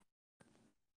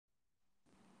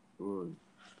Good.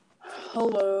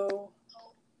 Hello.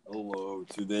 Hello.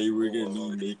 Today we're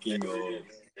gonna be making a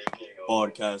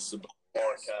podcast about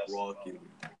Rocket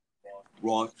League.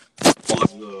 Rock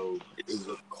is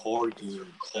a car game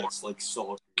that's like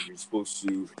soccer. You're supposed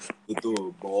to hit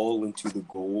the ball into the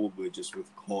goal, but just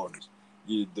with cars.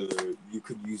 You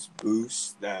could use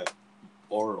boosts that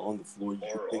are on the floor. You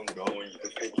could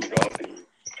pick it up, and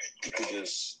you could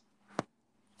just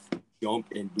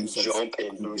jump and boost at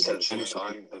the same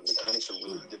time. The mechanics are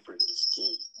really different in this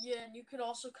game. Yeah, and you could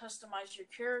also customize your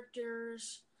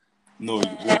characters. No,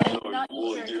 Not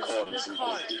your characters, your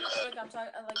car. Like you could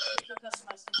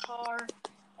customize the car,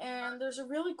 and there's a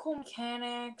really cool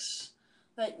mechanics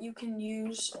that you can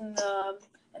use in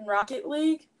Rocket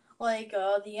League. Like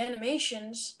the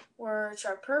animations, which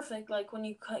are perfect. Like when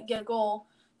you get a goal,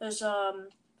 there's a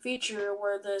feature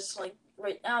where there's like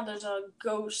right now there's a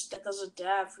ghost that does a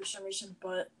dab for some reason,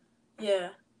 but yeah.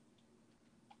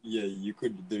 Yeah, you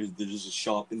could. There's a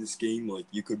shop in this game. Like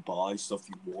you could buy stuff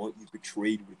you want. You could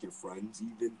trade with your friends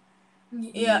even.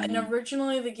 Yeah, and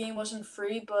originally the game wasn't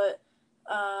free, but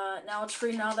now it's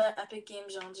free now that Epic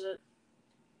Games owns it.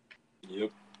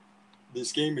 Yep.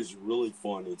 This game is really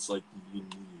fun. It's like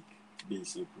unique,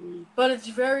 basically. But it's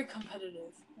very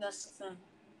competitive. That's the thing.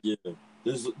 Yeah.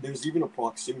 There's even a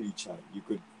proximity chat. You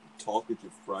could talk with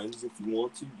your friends if you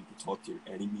want to. You could talk to your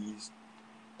enemies.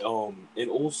 And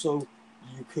also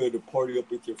you could party up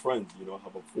with your friends. You know,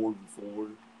 have a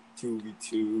 4v4,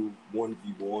 2v2,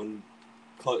 1v1.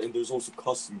 And there's also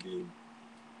custom game.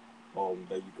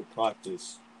 That you could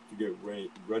practice to get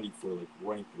ready for like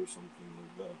ranked or something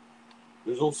like that.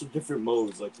 There's also different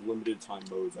modes, like limited time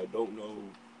modes. I don't know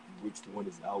which one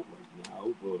is out right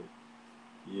now, but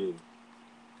yeah.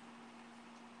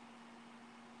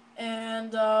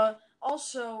 And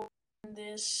also in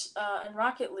this in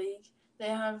Rocket League, they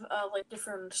have like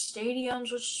different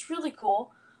stadiums, which is really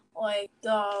cool. Like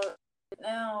now,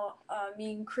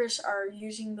 me and Chris are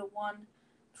using the one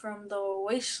from the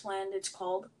Wasteland. It's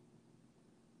called.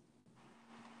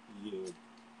 Yeah.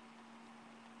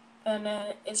 And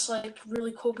it's like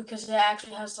really cool because it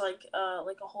actually has like a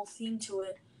whole theme to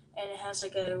it, and it has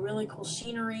like a really cool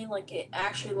scenery. Like it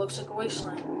actually looks like a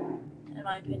wasteland, in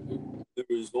my opinion. There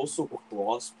is also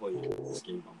crossplay in this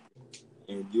game,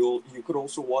 and you could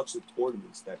also watch the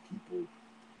tournaments that people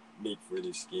make for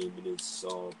this game, and it's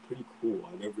pretty cool.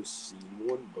 I've never seen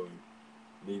one, but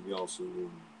maybe also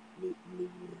maybe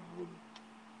around.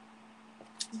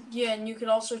 Yeah, and you could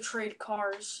also trade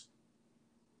cars.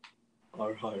 I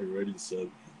already said.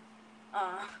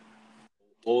 Uh,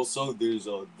 Also, there's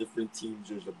different teams.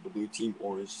 There's a blue team,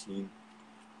 orange team.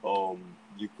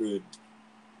 You could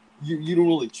you don't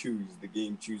really choose. The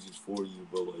game chooses for you,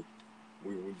 but like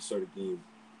when you start a game,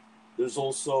 there's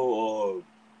also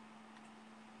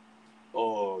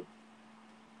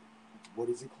what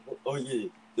is it called? Oh yeah,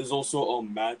 there's also a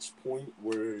match point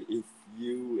where if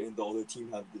you and the other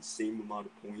team have the same amount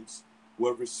of points,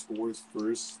 whoever scores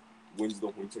first wins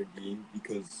the whole entire game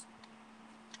because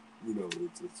you know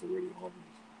it's already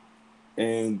obvious.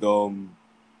 And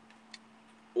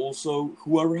also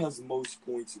whoever has the most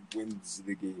points wins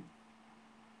the game.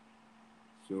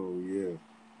 So yeah.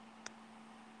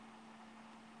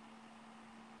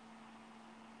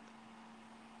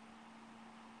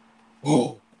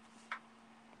 Oh.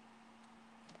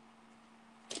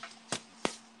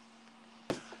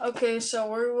 okay,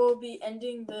 so we will be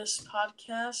ending this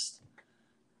podcast,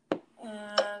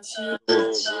 and see you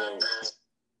guys.